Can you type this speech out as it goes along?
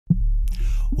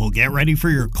Well, get ready for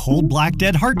your cold black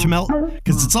dead heart to melt,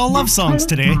 because it's all love songs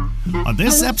today on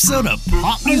this episode of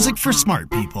Pop Music for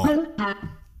Smart People.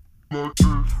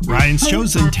 Ryan's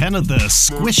chosen 10 of the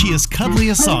squishiest,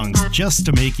 cuddliest songs just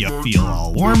to make you feel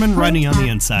all warm and runny on the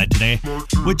inside today,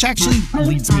 which actually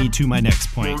leads me to my next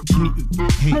point.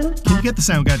 Can you get the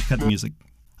sound guy to cut the music?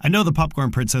 I know the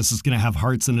Popcorn Princess is going to have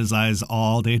hearts in his eyes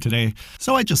all day today,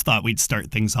 so I just thought we'd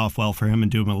start things off well for him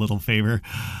and do him a little favor.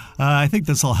 I think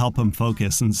this will help him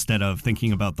focus instead of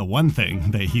thinking about the one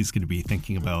thing that he's going to be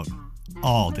thinking about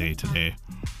all day today.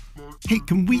 Hey,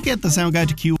 can we get the sound guy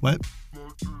to cue what?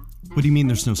 What do you mean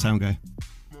there's no sound guy?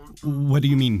 What do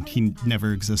you mean he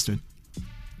never existed?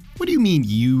 What do you mean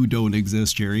you don't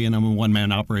exist, Jerry, and I'm a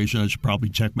one-man operation? I should probably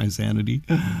check my sanity.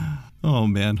 Oh,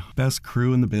 man. Best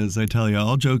crew in the biz, I tell you.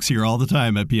 All jokes here all the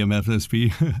time at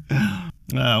PMFSP.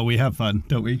 We have fun,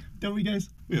 don't we? Don't we, guys?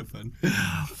 We have fun.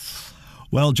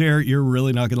 Well, Jer, you're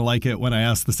really not going to like it when I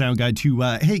ask the sound guy to,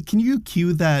 hey, can you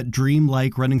cue that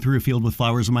dream-like running through a field with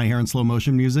flowers in my hair in slow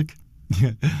motion music?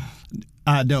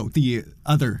 No, the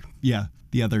other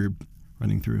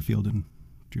running through a field in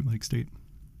dreamlike state.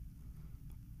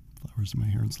 Flowers in my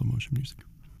hair in slow motion music.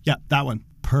 Yeah, that one.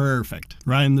 Perfect.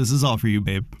 Ryan, this is all for you,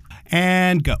 babe.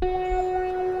 And go.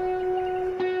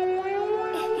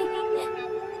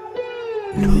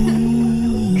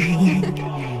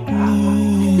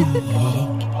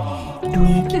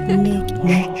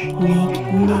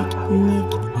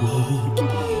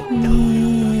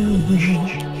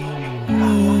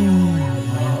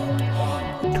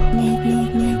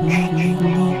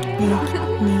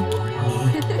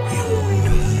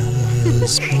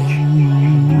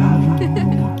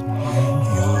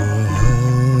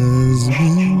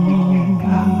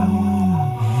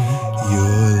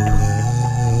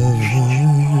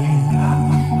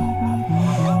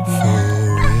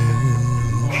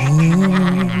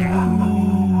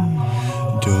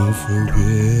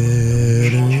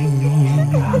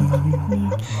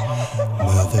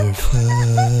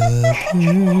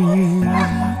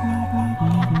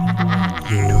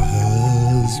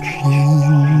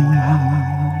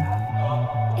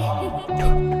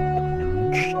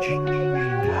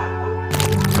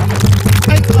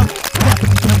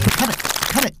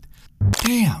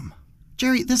 Damn.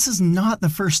 Jerry, this is not the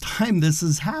first time this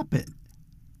has happened.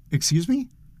 Excuse me?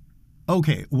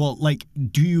 Okay, well,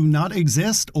 do you not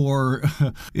exist, or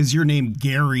is your name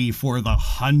Gary for the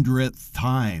 100th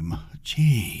time?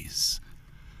 Jeez.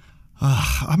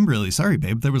 I'm really sorry,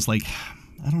 babe. There was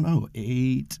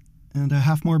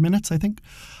 8.5 more minutes, I think.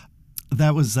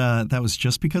 That was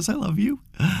just because I love you,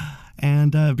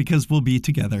 and because we'll be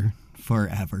together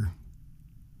forever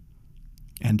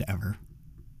and ever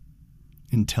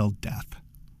until death.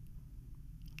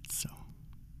 So,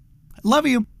 I love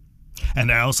you.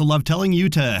 And I also love telling you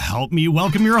to help me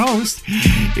welcome your host.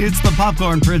 It's the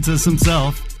Popcorn Princess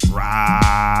himself,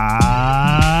 Ryan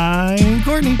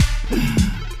Courtney.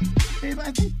 Babe,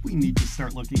 I think we need to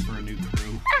start looking for a new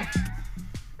crew.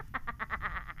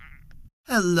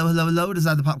 Hello. This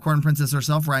is the Popcorn Princess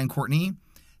herself, Ryan Courtney.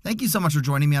 Thank you so much for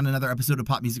joining me on another episode of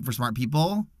Pop Music for Smart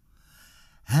People.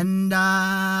 And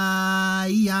I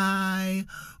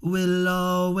will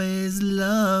always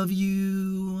love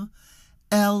you.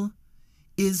 L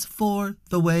is for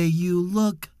the way you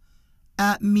look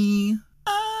at me.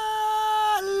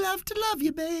 I love to love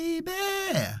you, baby.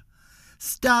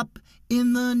 Stop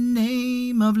in the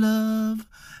name of love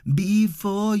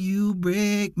before you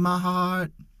break my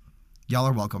heart. Y'all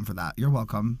are welcome for that. You're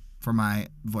welcome for my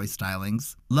voice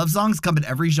stylings. Love songs come in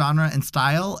every genre and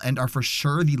style and are for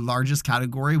sure the largest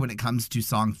category when it comes to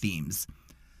song themes.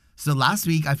 So last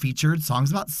week I featured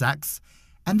songs about sex,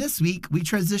 and this week we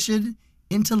transitioned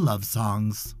into love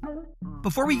songs.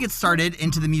 Before we get started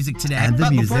into the music today,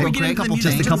 before we get into the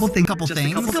music, just a couple things.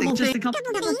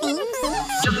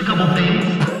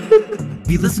 If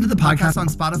you listen to the podcast on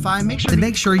Spotify,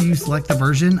 make sure you select the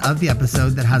version of the episode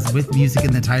that has with music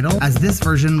in the title, as this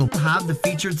version will have the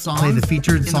featured songs,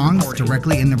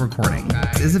 directly in the recording.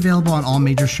 It is available on all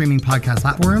major streaming podcast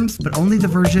platforms, but only the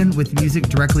version with music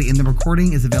directly in the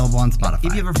recording is available on Spotify.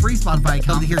 If you have a free Spotify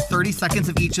account, you'll hear 30 seconds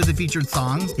of each of the featured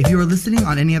songs. If you are listening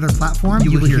on any other platform,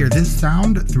 you will hear this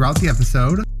sound throughout the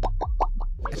episode.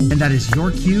 And that is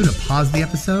your cue to pause the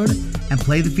episode and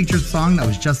play the featured song that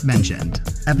was just mentioned.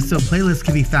 Episode playlists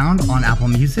can be found on Apple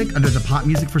Music under the Pop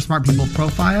Music for Smart People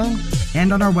profile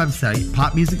and on our website,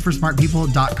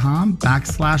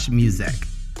 popmusicforsmartpeople.com/music.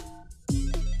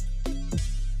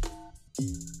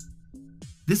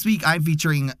 This week I'm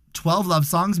featuring 12 love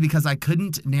songs because I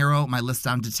couldn't narrow my list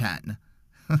down to 10.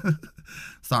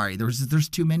 Sorry, there's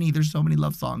too many. There's so many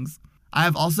love songs. I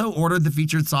have also ordered the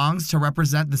featured songs to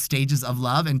represent the stages of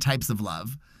love and types of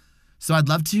love. So I'd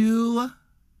love to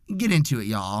get into it,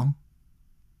 y'all.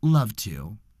 Love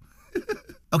to.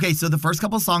 Okay, so the first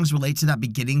couple songs relate to that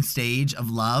beginning stage of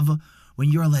love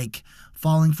when you're like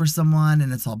falling for someone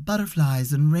and it's all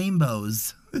butterflies and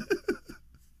rainbows.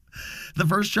 The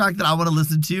first track that I want to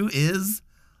listen to is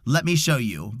Let Me Show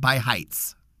You by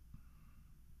Heights.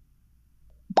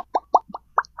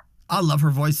 I love her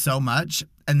voice so much,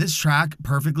 and this track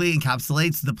perfectly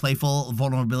encapsulates the playful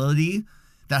vulnerability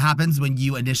that happens when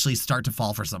you initially start to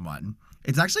fall for someone.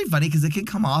 It's actually funny because it can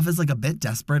come off as like a bit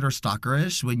desperate or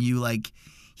stalkerish when you like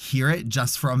hear it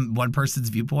just from one person's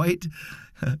viewpoint.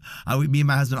 Me and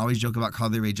my husband always joke about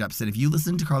Carly Rae Jepsen. If you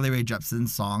listen to Carly Rae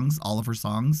Jepsen's songs, all of her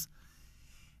songs,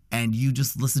 and you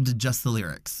just listen to just the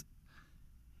lyrics,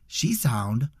 she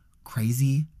sound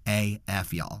crazy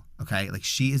AF, y'all. Okay? Like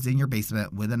she is in your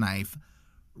basement with a knife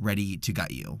ready to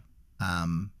gut you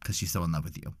because she's so in love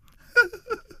with you.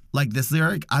 Like this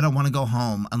lyric, I don't want to go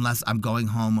home unless I'm going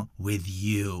home with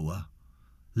you.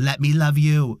 Let me love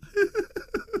you.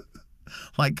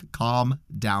 Like, calm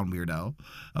down, weirdo.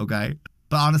 Okay?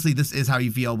 But honestly, this is how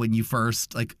you feel when you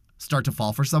first like start to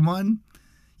fall for someone.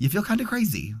 You feel kind of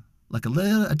crazy. Like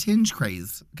a tinge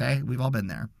craze. Okay? We've all been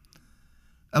there.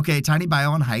 Okay, tiny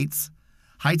bio on Heights.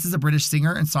 Heights is a British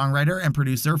singer and songwriter and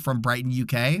producer from Brighton,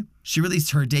 UK. She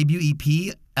released her debut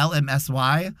EP,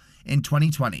 LMSY, in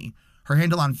 2020. Her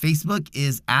handle on Facebook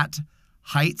is at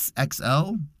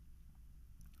HeightsXO.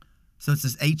 So it's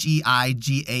just HEIGHTSXO.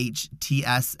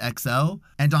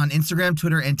 And on Instagram,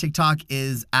 Twitter, and TikTok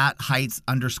is at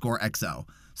Heights_XO.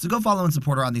 So go follow and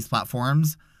support her on these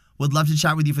platforms. Would love to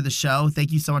chat with you for the show.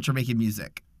 Thank you so much for making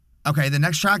music. Okay, the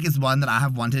next track is one that I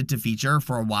have wanted to feature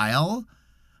for a while,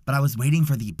 but I was waiting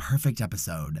for the perfect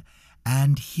episode.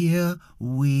 And here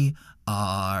we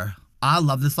are. I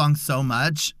love this song so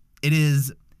much. It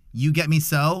is You Get Me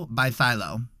So by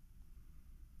Thylo.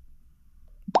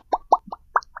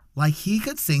 Like, he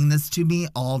could sing this to me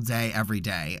all day, every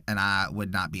day, and I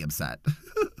would not be upset.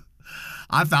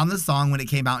 I found this song when it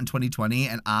came out in 2020,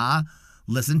 and I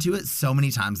listened to it so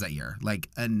many times that year, like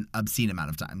an obscene amount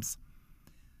of times.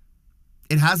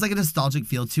 It has like a nostalgic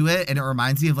feel to it, and it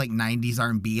reminds me of like 90s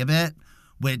R&B a bit,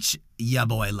 which ya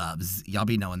boy loves. Y'all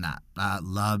be knowing that.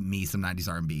 Love me some 90s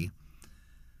R&B.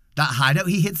 That high note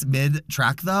he hits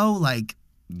mid-track though, like,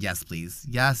 yes please.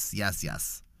 Yes, yes,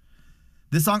 yes.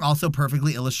 This song also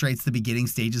perfectly illustrates the beginning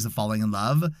stages of falling in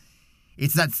love.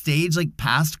 It's that stage like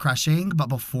past crushing, but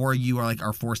before you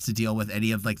are forced to deal with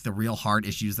any of like the real hard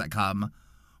issues that come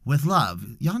with love.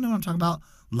 Y'all know what I'm talking about.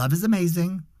 Love is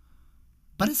amazing,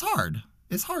 but it's hard.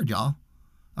 It's hard, y'all.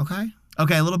 Okay?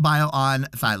 Okay, a little bio on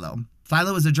Thylo.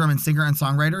 Thylo is a German singer and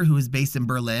songwriter who is based in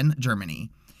Berlin, Germany.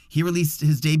 He released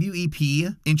his debut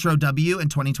EP, Intro W, in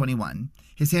 2021.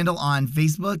 His handle on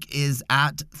Facebook is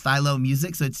at Thylo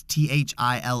Music, so it's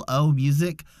THILO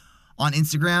Music. On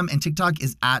Instagram and TikTok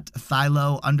is at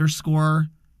Thylo_B,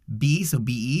 so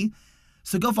B-E.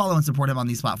 So go follow and support him on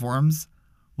these platforms.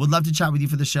 Would love to chat with you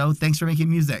for the show. Thanks for making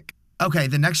music. Okay,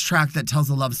 the next track that tells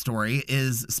a love story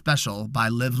is Special by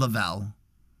Liv Lavelle.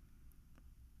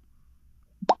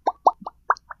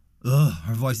 Ugh,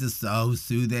 her voice is so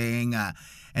soothing, and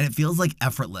it feels like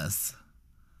effortless.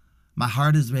 My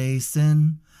heart is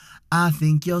racing, I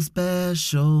think you're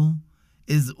special,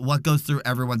 is what goes through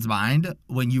everyone's mind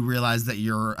when you realize that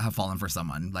you have fallen for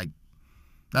someone. Like,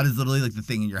 that is literally like the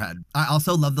thing in your head. I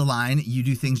also love the line, you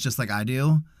do things just like I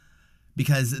do,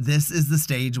 because this is the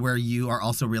stage where you are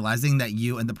also realizing that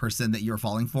you and the person that you're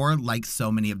falling for like so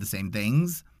many of the same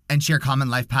things and share common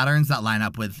life patterns that line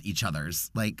up with each other's.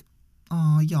 Like,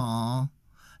 oh, y'all,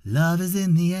 love is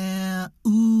in the air,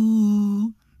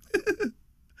 ooh.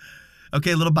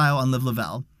 Okay, a little bio on Liv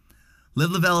Lavelle.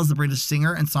 Liv Lavelle is a British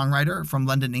singer and songwriter from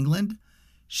London, England.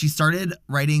 She started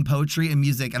writing poetry and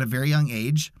music at a very young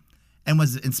age and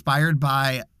was inspired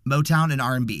by Motown and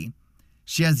R&B.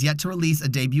 She has yet to release a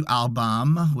debut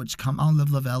album, which, come on,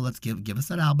 Liv Lavelle, let's give us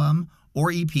that album,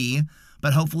 or EP,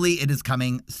 but hopefully it is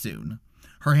coming soon.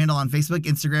 Her handle on Facebook,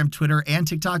 Instagram, Twitter, and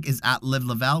TikTok is at Liv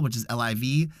Lavelle, which is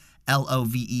LIVLOVELLE.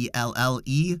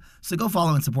 So go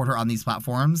follow and support her on these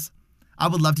platforms. I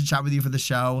would love to chat with you for the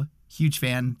show. Huge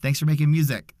fan. Thanks for making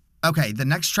music. Okay, the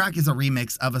next track is a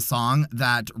remix of a song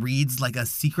that reads like a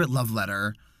secret love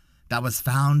letter that was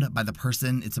found by the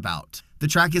person it's about. The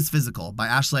track is Physical by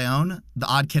Ash Leon, the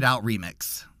Odd Kid Out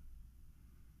remix.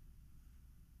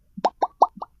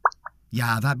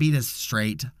 Yeah, that beat is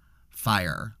straight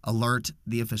fire. Alert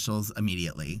the officials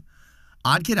immediately.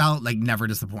 Odd Kid Out like never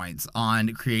disappoints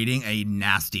on creating a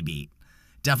nasty beat.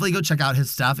 Definitely go check out his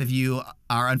stuff if you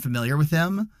are unfamiliar with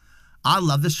him. I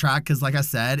love this track because, like I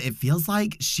said, it feels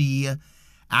like she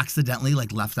accidentally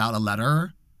like left out a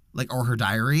letter, like, or her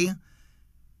diary,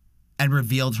 and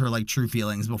revealed her like true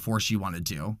feelings before she wanted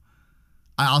to.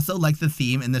 I also like the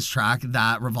theme in this track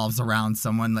that revolves around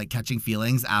someone like catching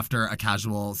feelings after a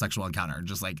casual sexual encounter.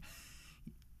 Just like,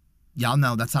 y'all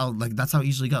know that's how it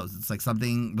usually goes. It's like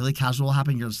something really casual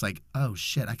happened. You're just like, oh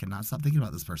shit, I cannot stop thinking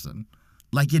about this person.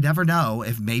 Like, you never know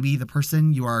if maybe the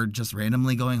person you are just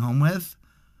randomly going home with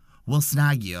will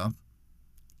snag you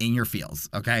in your feels,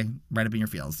 okay? Right up in your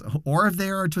feels. Or if they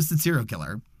are a twisted serial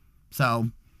killer. So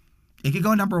it could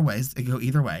go a number of ways. It could go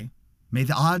either way. May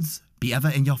the odds be ever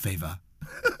in your favor.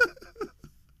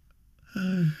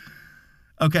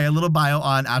 Okay, a little bio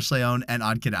on Ash Leon and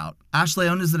Odd Kid Out. Ash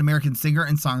Leon is an American singer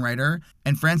and songwriter,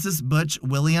 and Francis Butch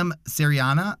William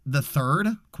Siriana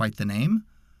III, quite the name,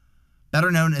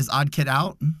 better known as Odd Kid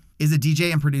Out, is a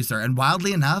DJ and producer. And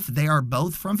wildly enough, they are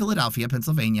both from Philadelphia,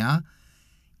 Pennsylvania.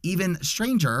 Even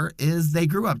stranger is they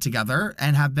grew up together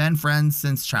and have been friends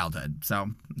since childhood. So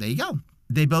there you go.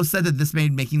 They both said that this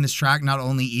made making this track not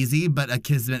only easy, but a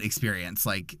kismet experience.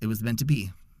 Like, it was meant to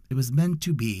be. It was meant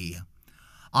to be.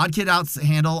 Odd Kid Out's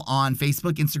handle on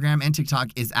Facebook, Instagram, and TikTok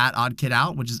is at Odd Kid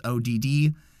Out, which is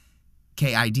ODDKIDOUT.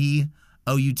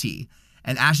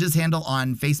 And Ash's handle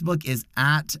on Facebook is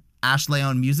at Ash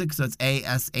Leon Music, so it's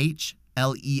ASHLEONE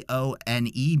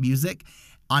Music.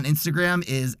 On Instagram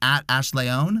is at Ash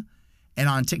Leon, and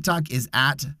on TikTok is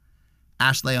at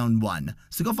AshLeon1.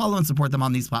 So go follow and support them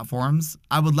on these platforms.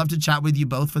 I would love to chat with you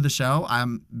both for the show.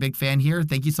 I'm a big fan here.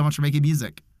 Thank you so much for making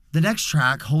music. The next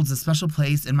track holds a special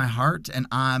place in my heart, and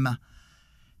I'm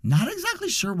not exactly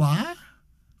sure why,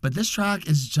 but this track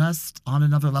is just on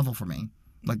another level for me.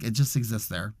 Like, it just exists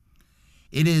there.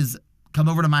 It is Come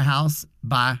Over to My House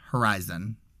by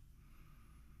Horizon.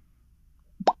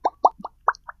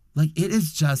 Like, it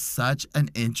is just such an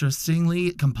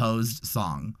interestingly composed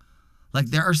song. Like,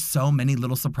 there are so many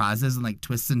little surprises and like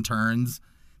twists and turns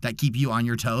that keep you on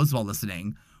your toes while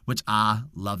listening, which I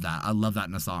love that. I love that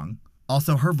in a song.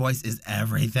 Also, her voice is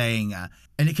everything,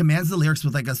 and it commands the lyrics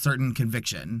with like a certain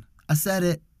conviction. I said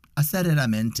it, I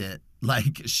meant it.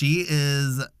 Like, she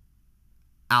is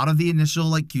out of the initial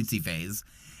like cutesy phase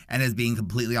and is being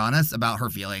completely honest about her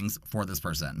feelings for this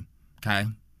person, okay?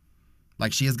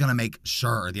 Like, she is going to make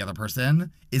sure the other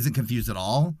person isn't confused at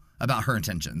all about her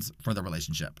intentions for the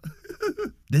relationship.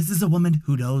 This is a woman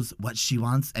who knows what she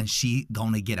wants, and she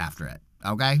gonna get after it,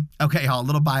 okay? Okay, y'all, a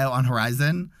little bio on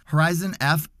Horizon. Horizon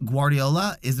F.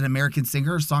 Guardiola is an American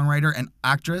singer, songwriter, and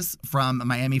actress from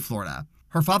Miami, Florida.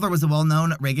 Her father was a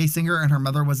well-known reggae singer, and her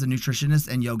mother was a nutritionist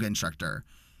and yoga instructor.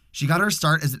 She got her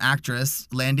start as an actress,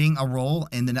 landing a role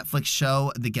in the Netflix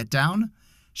show The Get Down.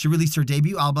 She released her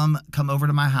debut album, Come Over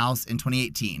to My House, in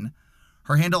 2018.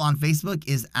 Her handle on Facebook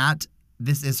is at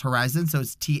This Is Horizon, so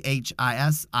it's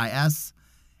THISISHERIZEN.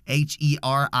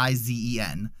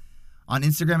 On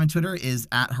Instagram and Twitter is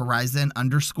at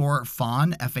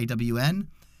Horizon_Fawn, FAWN.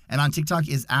 And on TikTok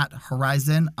is at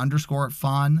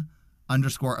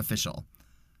Horizon_Fawn_official.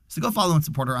 So go follow and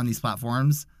support her on these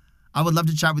platforms. I would love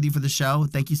to chat with you for the show.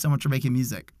 Thank you so much for making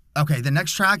music. Okay, the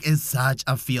next track is such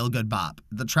a feel-good bop.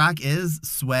 The track is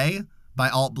Sway by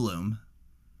Alt Bloom.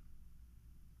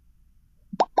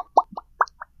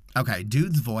 Okay,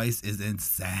 dude's voice is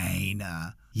insane.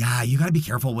 Yeah, you gotta be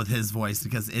careful with his voice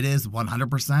because it is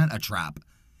 100% a trap.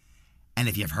 And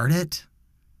if you've heard it,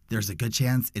 there's a good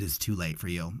chance it is too late for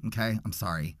you, okay? I'm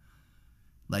sorry.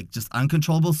 Like, just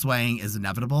uncontrollable swaying is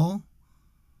inevitable.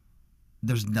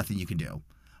 There's nothing you can do.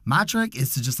 My trick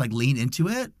is to just like lean into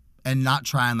it and not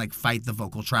try and like fight the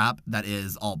vocal trap that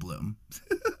is Alt Bloom.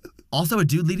 Also, a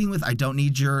dude leading with I don't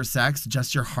need your sex,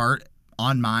 just your heart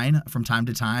on mine from time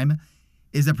to time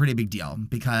is a pretty big deal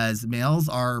because males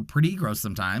are pretty gross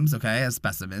sometimes, okay, as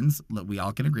specimens. We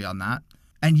all can agree on that.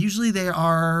 And usually they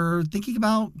are thinking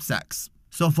about sex.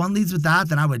 So if one leads with that,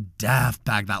 then I would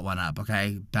bag that one up,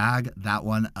 okay? Bag that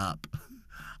one up.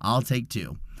 I'll take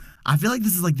two. I feel like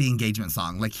this is like the engagement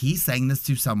song. Like, he sang this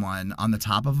to someone on the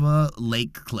top of a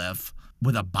lake cliff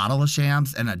with a bottle of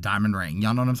shams and a diamond ring.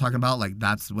 Y'all know what I'm talking about? Like,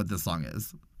 that's what this song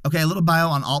is. Okay, a little bio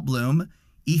on Alt Bloom.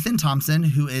 Ethan Thompson,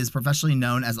 who is professionally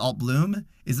known as Alt Bloom,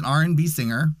 is an R&B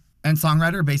singer and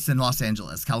songwriter based in Los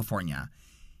Angeles, California.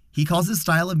 He calls his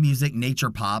style of music nature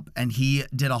pop, and he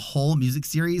did a whole music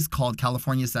series called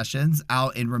California Sessions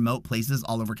out in remote places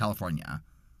all over California.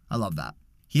 I love that.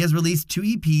 He has released 2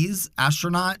 EPs,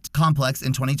 Astronaut Complex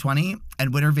in 2020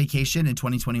 and Winter Vacation in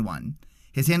 2021.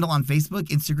 His handle on Facebook,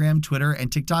 Instagram, Twitter, and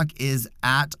TikTok is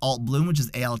at Alt Bloom, which is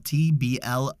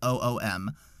ALTBLOOM.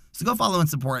 So go follow and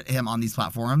support him on these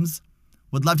platforms.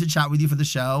 Would love to chat with you for the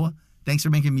show. Thanks for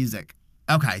making music.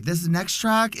 Okay, this next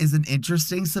track is an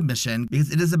interesting submission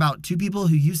because it is about two people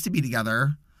who used to be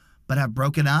together but have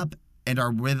broken up and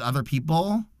are with other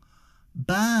people,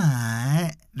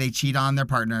 but they cheat on their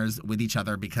partners with each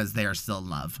other because they are still in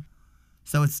love.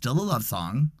 So it's still a love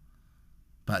song,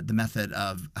 but the method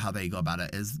of how they go about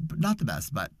it is not the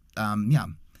best, but yeah.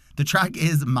 The track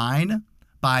is Mine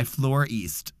by Floor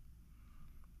East.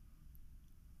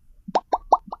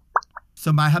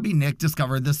 So my hubby Nick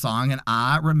discovered this song, and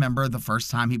I remember the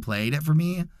first time he played it for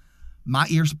me, my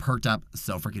ears perked up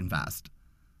so freaking fast.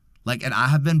 And I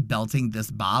have been belting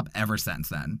this bop ever since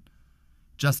then.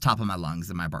 Just top of my lungs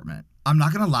in my apartment. I'm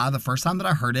not gonna lie, the first time that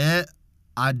I heard it,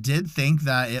 I did think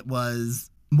that it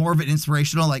was more of an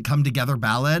inspirational, come together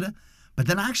ballad. But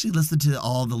then I actually listened to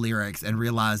all the lyrics and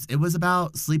realized it was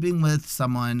about sleeping with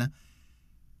someone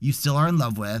you still are in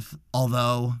love with,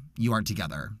 although you aren't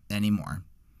together anymore.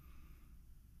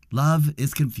 Love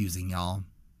is confusing, y'all.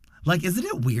 Isn't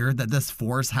it weird that this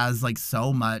force has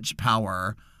so much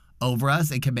power over us?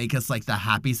 It can make us the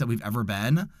happiest that we've ever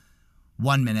been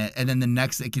 1 minute, and then the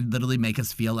next it can literally make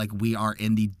us feel like we are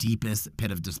in the deepest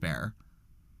pit of despair.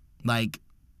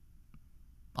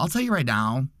 I'll tell you right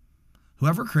now,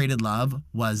 whoever created love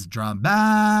was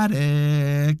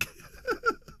dramatic.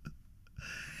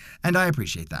 And I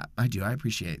appreciate that. I do. I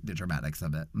appreciate the dramatics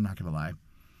of it. I'm not going to lie.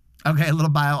 Okay, a little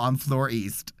bio on Floor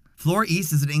East. Floor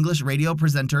East is an English radio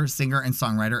presenter, singer, and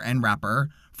songwriter and rapper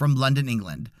from London,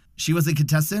 England. She was a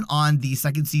contestant on the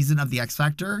second season of The X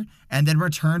Factor and then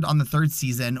returned on the third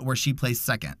season where she placed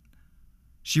second.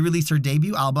 She released her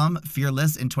debut album,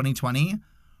 Fearless, in 2020.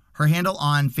 Her handle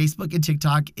on Facebook and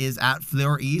TikTok is at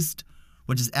Floor East,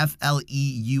 which is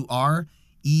FLEUREAST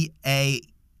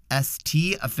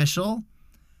official.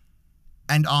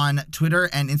 And on Twitter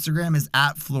and Instagram is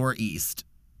at Floor East.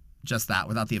 Just that,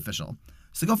 without the official.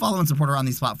 So go follow and support her on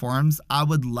these platforms. I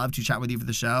would love to chat with you for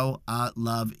the show. I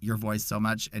love your voice so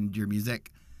much and your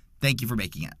music. Thank you for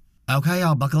making it. Okay,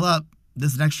 y'all, buckle up.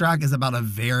 This next track is about a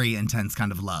very intense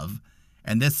kind of love.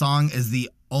 And this song is the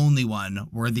only one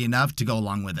worthy enough to go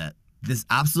along with it. This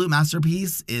absolute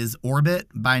masterpiece is Orbit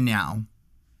by Now.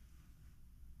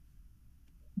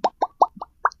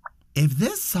 If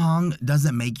this song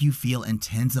doesn't make you feel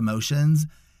intense emotions,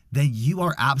 then you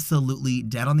are absolutely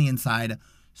dead on the inside.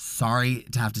 Sorry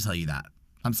to have to tell you that.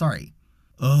 I'm sorry.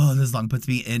 Oh, this song puts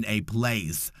me in a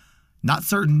place. Not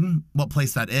certain what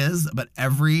place that is, but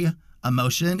every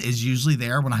emotion is usually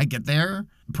there when I get there,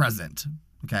 present,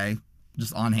 okay?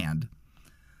 Just on hand.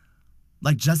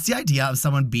 Just the idea of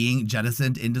someone being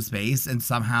jettisoned into space and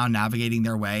somehow navigating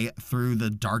their way through the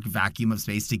dark vacuum of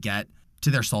space to get to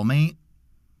their soulmate.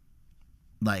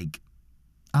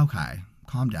 Okay,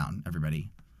 calm down, everybody.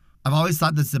 I've always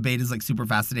thought this debate is super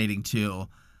fascinating too.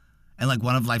 And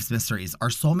one of life's mysteries. Are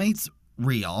soulmates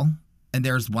real? And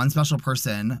there's one special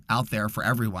person out there for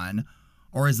everyone?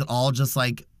 Or is it all just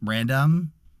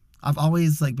random? I've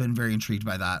always been very intrigued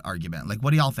by that argument.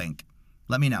 What do y'all think?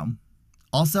 Let me know.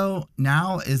 Also,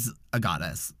 Now is a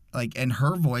goddess. And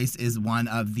her voice is one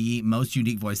of the most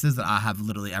unique voices that I have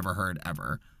literally ever heard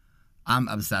ever. I'm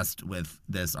obsessed with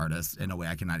this artist in a way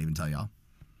I cannot even tell y'all.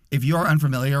 If you're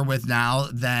unfamiliar with Now,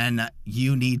 then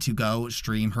you need to go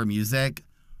stream her music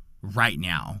right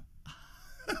now.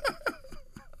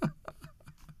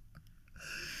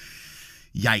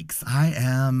 Yikes. I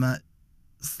am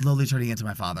slowly turning into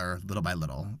my father little by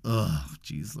little. Ugh,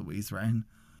 jeez Louise, right?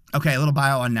 Okay, a little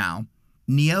bio on Now.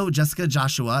 Neo Jessica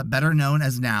Joshua, better known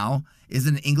as Now, is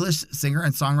an English singer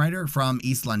and songwriter from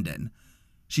East London.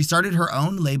 She started her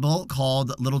own label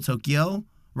called Little Tokyo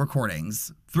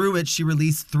Recordings, through which she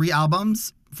released 3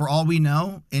 albums, For All We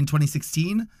Know in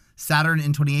 2016, Saturn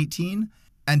in 2018,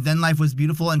 and Then Life Was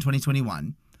Beautiful in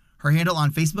 2021. Her handle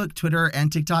on Facebook, Twitter,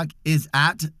 and TikTok is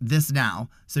at This Now,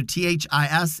 so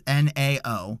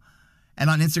THISNAO. And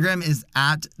on Instagram is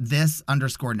at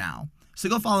this_now. So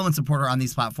go follow and support her on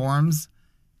these platforms.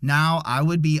 Now, I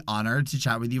would be honored to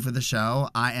chat with you for the show.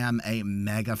 I am a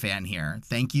mega fan here.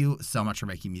 Thank you so much for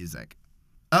making music.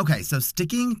 Okay, so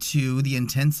sticking to the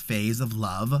intense phase of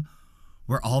love,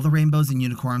 where all the rainbows and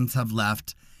unicorns have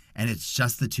left, and it's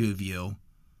just the two of you.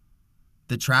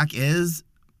 The track is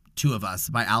Two of Us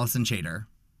by Allison Chater.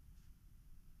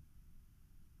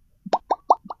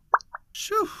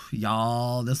 Shoo,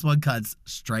 y'all, this one cuts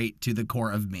straight to the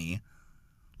core of me.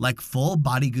 Full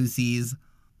body goosies,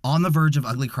 on the verge of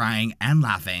ugly crying and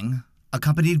laughing,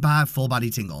 accompanied by full body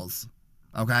tingles.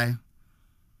 Okay?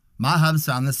 My hubs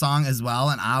found this song as well,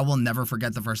 and I will never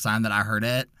forget the first time that I heard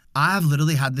it. I've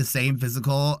literally had the same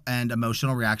physical and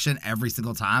emotional reaction every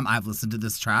single time I've listened to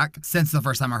this track since the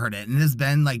first time I heard it. And it has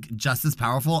been just as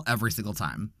powerful every single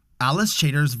time. Alice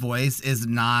Chater's voice is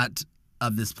not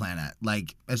of this planet.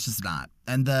 Like, it's just not.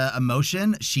 And the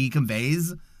emotion she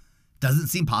conveys doesn't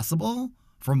seem possible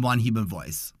from one human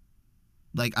voice.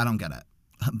 Like, I don't get it.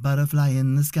 A butterfly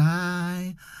in the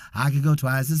sky, I could go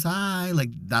twice as high.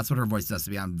 Like, that's what her voice does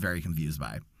to me. I'm very confused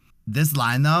by. This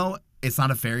line, though, it's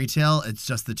not a fairy tale, it's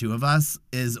just the two of us,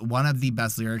 is one of the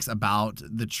best lyrics about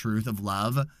the truth of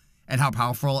love and how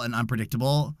powerful and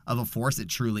unpredictable of a force it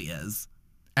truly is.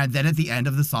 And then at the end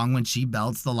of the song, when she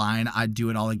belts the line, I'd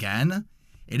do it all again,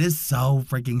 it is so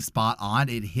freaking spot on.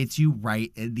 It hits you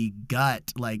right in the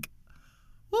gut. Like,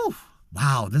 whew.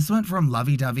 Wow, this went from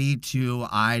lovey-dovey to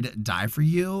I'd die for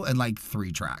you in like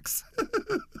 3 tracks.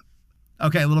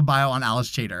 Okay, a little bio on Alice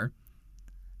Chater.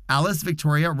 Alice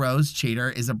Victoria Rose Chater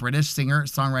is a British singer,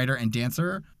 songwriter, and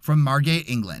dancer from Margate,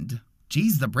 England.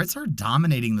 Geez, the Brits are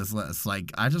dominating this list.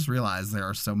 Like, I just realized there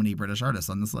are so many British artists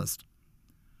on this list.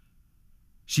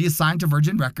 She is signed to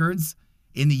Virgin Records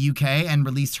in the UK and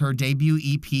released her debut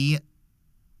EP,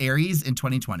 Aries, in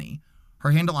 2020.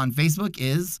 Her handle on Facebook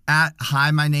is at Hi,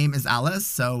 my name is Alice.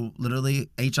 So literally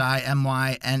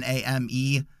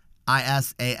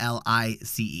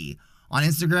HIMYNAMEISALICE. On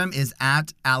Instagram is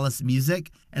at Alice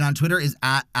Music. And on Twitter is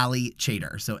at Ali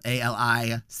Chater. So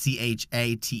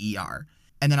ALICHATER.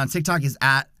 And then on TikTok is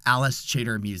at Alice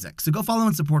Chater Music. So go follow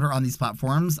and support her on these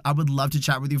platforms. I would love to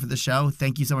chat with you for the show.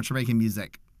 Thank you so much for making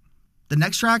music. The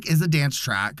next track is a dance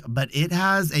track, but it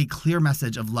has a clear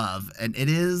message of love. And it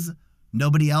is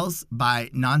Nobody Else by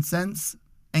Nonsense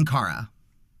and Cara.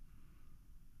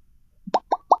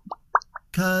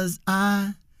 'Cause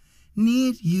I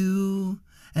need you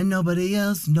and nobody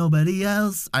else, nobody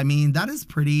else. I mean, that is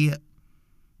pretty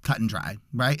cut and dry,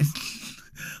 right?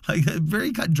 Like,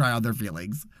 very cut and dry on their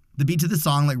feelings. The beat to the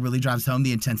song like really drives home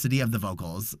the intensity of the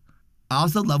vocals. I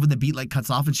also love when the beat like cuts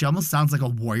off and she almost sounds like a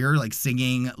warrior, like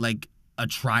singing like a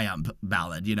triumph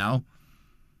ballad, you know?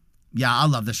 Yeah, I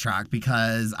love this track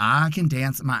because I can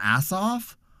dance my ass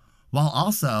off while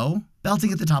also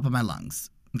belting at the top of my lungs,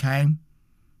 okay?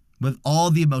 With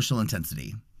all the emotional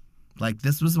intensity. Like,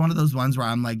 this was one of those ones where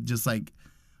I'm like, just like,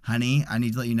 honey, I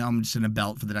need to let you know I'm just gonna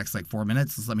belt for the next like 4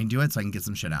 minutes. Just let me do it so I can get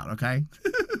some shit out, okay?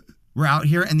 We're Out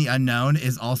Here in the Unknown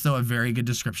is also a very good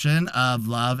description of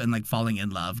love and like falling in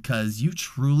love because you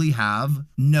truly have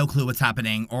no clue what's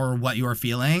happening or what you are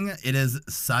feeling. It is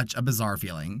such a bizarre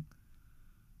feeling.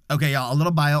 Okay, y'all, a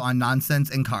little bio on Nonsense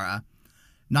and Cara.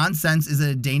 Nonsense is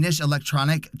a Danish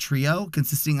electronic trio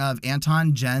consisting of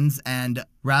Anton, Jens, and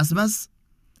Rasmus.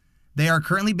 They are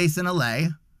currently based in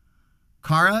LA.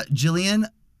 Cara, Jillian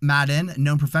Madden,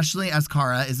 known professionally as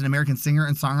Cara, is an American singer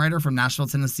and songwriter from Nashville,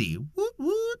 Tennessee. Woot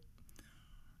woot.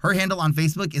 Her handle on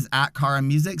Facebook is at Cara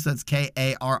Music, so it's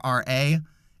KARRAMUSIC.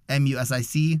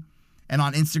 And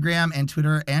on Instagram and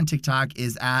Twitter and TikTok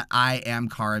is at I Am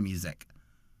Cara Music.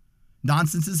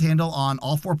 Nonsense's handle on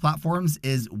all 4 platforms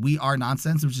is We Are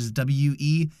Nonsense, which is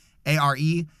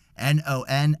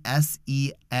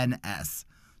WEARENONSENS.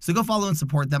 So go follow and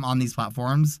support them on these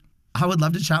platforms. I would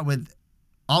love to chat with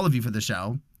all of you for the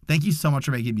show. Thank you so much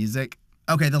for making music.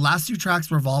 Okay, the last 2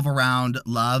 tracks revolve around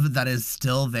love that is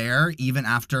still there even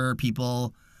after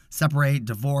people separate,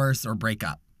 divorce, or break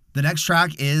up. The next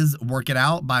track is Work It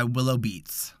Out by Willow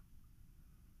Beats.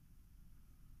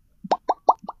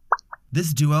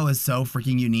 This duo is so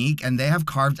freaking unique, and they have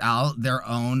carved out their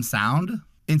own sound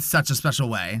in such a special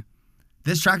way.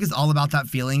 This track is all about that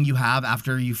feeling you have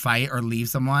after you fight or leave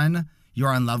someone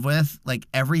you're in love with. Like,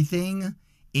 everything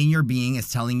in your being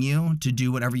is telling you to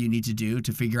do whatever you need to do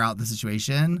to figure out the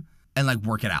situation and, like,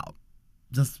 work it out.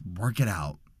 Just work it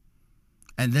out.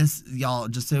 And this, y'all,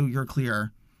 just so you're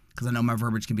clear, because I know my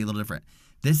verbiage can be a little different.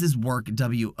 This is work,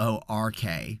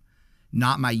 W-O-R-K,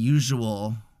 not my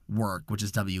usual work, which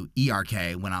is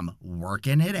W-E-R-K, when I'm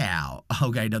working it out.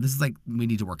 Okay, no, this is like, we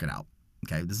need to work it out.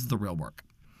 Okay, this is the real work.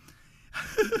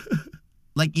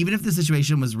 Like, even if the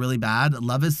situation was really bad,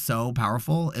 love is so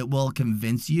powerful. It will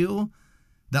convince you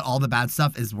that all the bad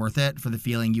stuff is worth it for the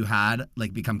feeling you had,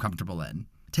 like, become comfortable in.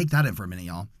 Take that in for a minute,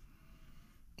 y'all.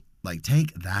 Like,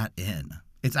 take that in.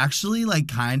 It's actually, like,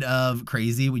 kind of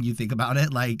crazy when you think about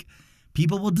it. Like,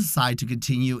 people will decide to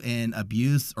continue in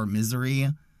abuse or misery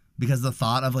because the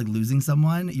thought of, like, losing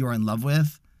someone you're in love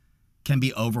with can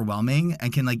be overwhelming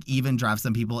and can, like, even drive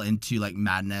some people into, like,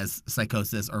 madness,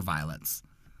 psychosis, or violence.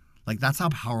 Like, that's how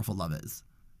powerful love is.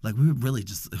 Like, we have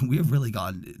really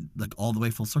gone, like, all the way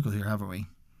full circle here, haven't we?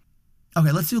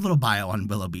 Okay, let's do a little bio on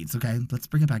Willow Beats, okay? Let's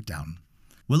bring it back down.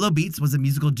 Willow Beats was a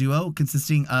musical duo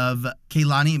consisting of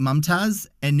Kehlani Mumtaz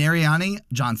and Nariani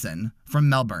Johnson from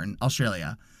Melbourne,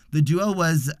 Australia. The duo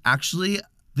was actually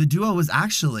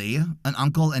an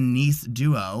uncle and niece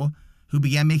duo who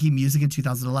began making music in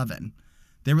 2011.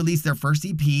 They released their first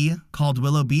EP called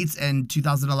Willow Beats in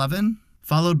 2011,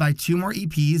 followed by 2 more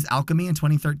EPs, Alchemy in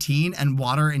 2013 and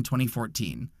Water in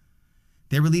 2014.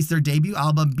 They released their debut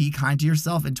album, Be Kind to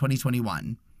Yourself, in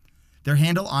 2021. Their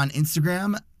handle on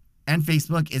Instagram and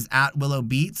Facebook is at Willow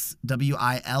Beats,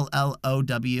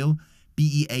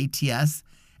 WILLOWBEATS,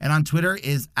 and on Twitter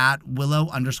is at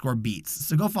Willow_Beats.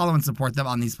 So go follow and support them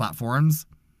on these platforms.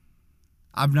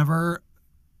 I've never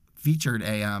featured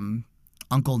a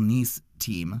uncle-niece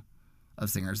team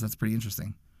of singers. That's pretty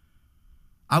interesting.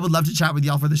 I would love to chat with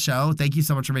y'all for the show. Thank you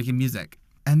so much for making music.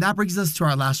 And that brings us to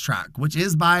our last track, which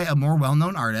is by a more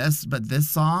well-known artist, but this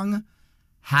song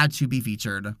had to be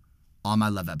featured on my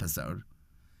love episode.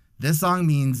 This song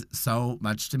means so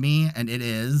much to me, and it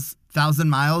is 1,000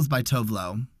 Miles by Tove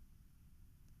Lo.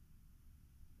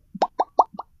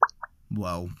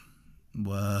 Whoa.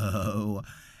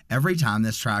 Every time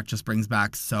this track just brings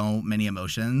back so many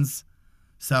emotions.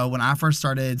 So when I first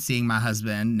started seeing my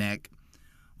husband, Nick,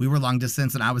 we were long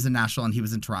distance and I was in Nashville and he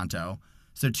was in Toronto.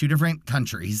 So 2 different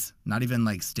countries, not even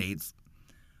like states.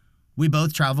 We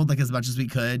both traveled like as much as we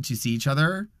could to see each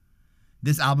other.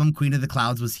 This album, Queen of the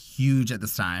Clouds, was huge at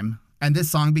this time. And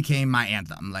this song became my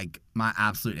anthem, like my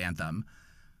absolute anthem.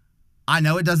 I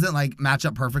know it doesn't like match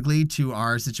up perfectly to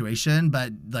our situation,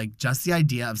 but like just the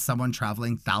idea of someone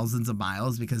traveling thousands of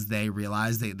miles because they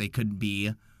realized they couldn't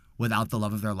be without the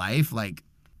love of their life. Like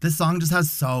this song just has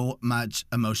so much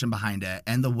emotion behind it.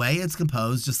 And the way it's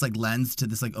composed just like lends to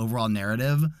this like overall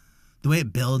narrative. The way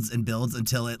it builds and builds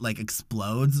until it like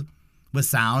explodes with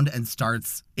sound and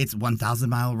starts its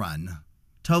 1,000-mile run.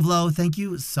 Tove Lo, thank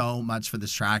you so much for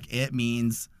this track. It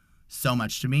means so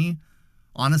much to me.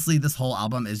 Honestly, this whole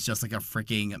album is just like a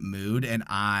freaking mood, and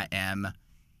I am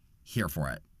here for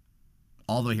it.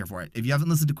 All the way here for it. If you haven't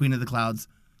listened to Queen of the Clouds,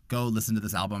 go listen to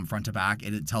this album front to back.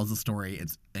 It tells a story.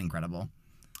 It's incredible.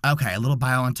 Okay, a little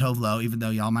bio on Tove Lo, even though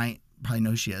y'all might probably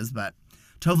know who she is, but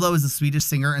Tove Lo is a Swedish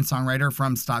singer and songwriter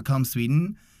from Stockholm,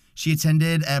 Sweden. She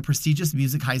attended a prestigious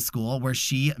music high school where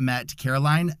she met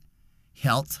Caroline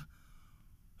Helt,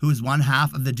 who is one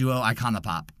half of the duo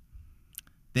Iconopop.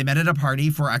 They met at a party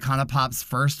for Iconopop's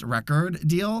first record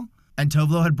deal, and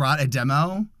Tove Lo had brought a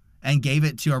demo and gave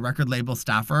it to a record label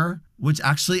staffer, which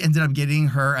actually ended up getting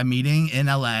her a meeting in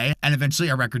LA and eventually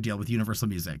a record deal with Universal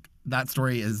Music. That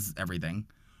story is everything.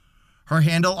 Her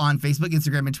handle on Facebook,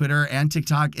 Instagram, and Twitter and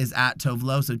TikTok is at Tove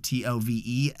Lo, so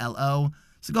TOVELO.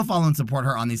 So go follow and support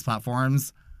her on these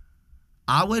platforms.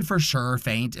 I would for sure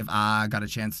faint if I got a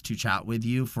chance to chat with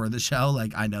you for the show.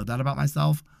 Like, I know that about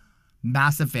myself.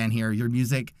 Massive fan here. Your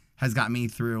music has got me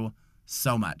through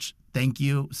so much. Thank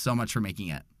you so much for making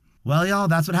it. Well, y'all,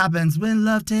 that's what happens when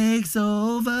love takes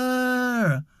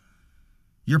over.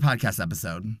 Your podcast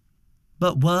episode.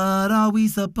 But what are we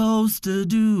supposed to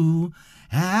do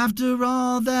after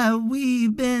all that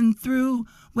we've been through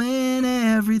when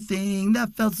everything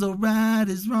that felt so right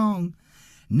is wrong?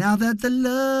 Now that the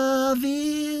love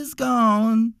is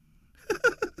gone.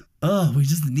 Oh, we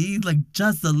just need like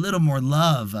just a little more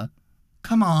love.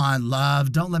 Come on,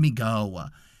 love, don't let me go.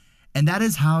 And that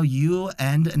is how you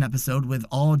end an episode with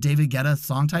all David Guetta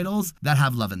song titles that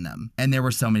have love in them. And there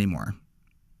were so many more.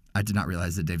 I did not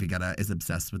realize that David Guetta is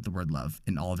obsessed with the word love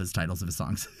in all of his titles of his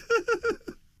songs.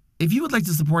 If you would like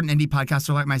to support an indie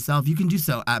podcaster like myself, you can do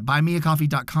so at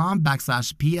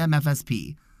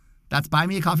buymeacoffee.com/PMFSP. That's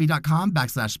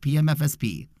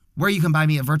buymeacoffee.com/PMFSP, where you can buy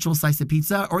me a virtual slice of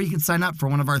pizza, or you can sign up for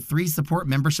one of our 3 support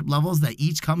membership levels that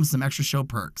each come with some extra show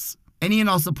perks. Any and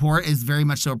all support is very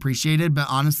much so appreciated, but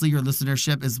honestly, your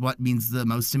listenership is what means the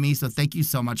most to me, so thank you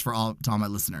so much to all my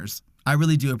listeners. I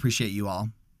really do appreciate you all.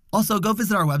 Also, go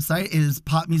visit our website. It is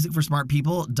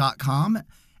popmusicforsmartpeople.com,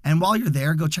 and while you're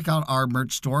there, go check out our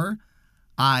merch store.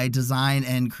 I design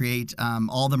and create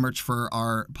all the merch for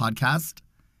our podcast,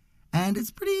 and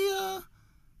it's pretty,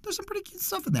 there's some pretty cute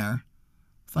stuff in there.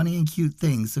 Funny and cute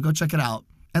things, so go check it out.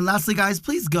 And lastly, guys,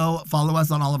 please go follow us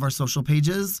on all of our social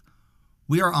pages.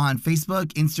 We are on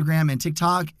Facebook, Instagram, and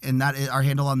TikTok, and that is our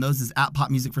handle on those is at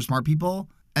Pop Music for Smart People.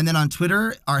 And then on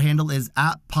Twitter, our handle is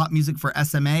at Pop Music for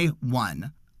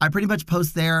SMA1. I pretty much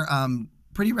post there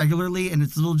pretty regularly, and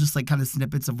it's little just like kind of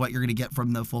snippets of what you're going to get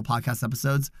from the full podcast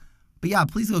episodes. But yeah,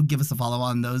 please go give us a follow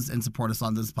on those and support us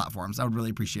on those platforms. I would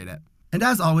really appreciate it. And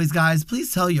as always, guys,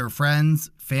 please tell your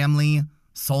friends, family,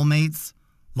 soulmates,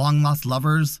 long-lost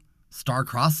lovers,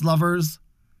 star-crossed lovers,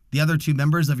 the other 2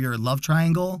 members of your love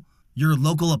triangle, your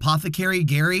local apothecary,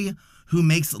 Gary, who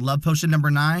makes love potion number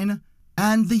 9,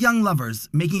 and the young lovers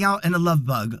making out in a love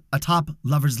bug atop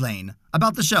Lover's Lane.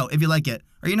 About the show, if you like it.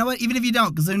 Or you know what? Even if you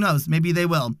don't, because who knows? Maybe they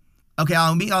will. Okay,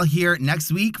 I'll meet y'all here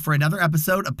next week for another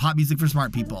episode of Pop Music for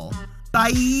Smart People.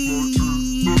 Bye.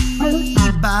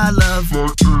 Bye,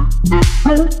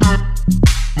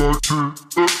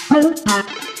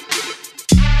 love.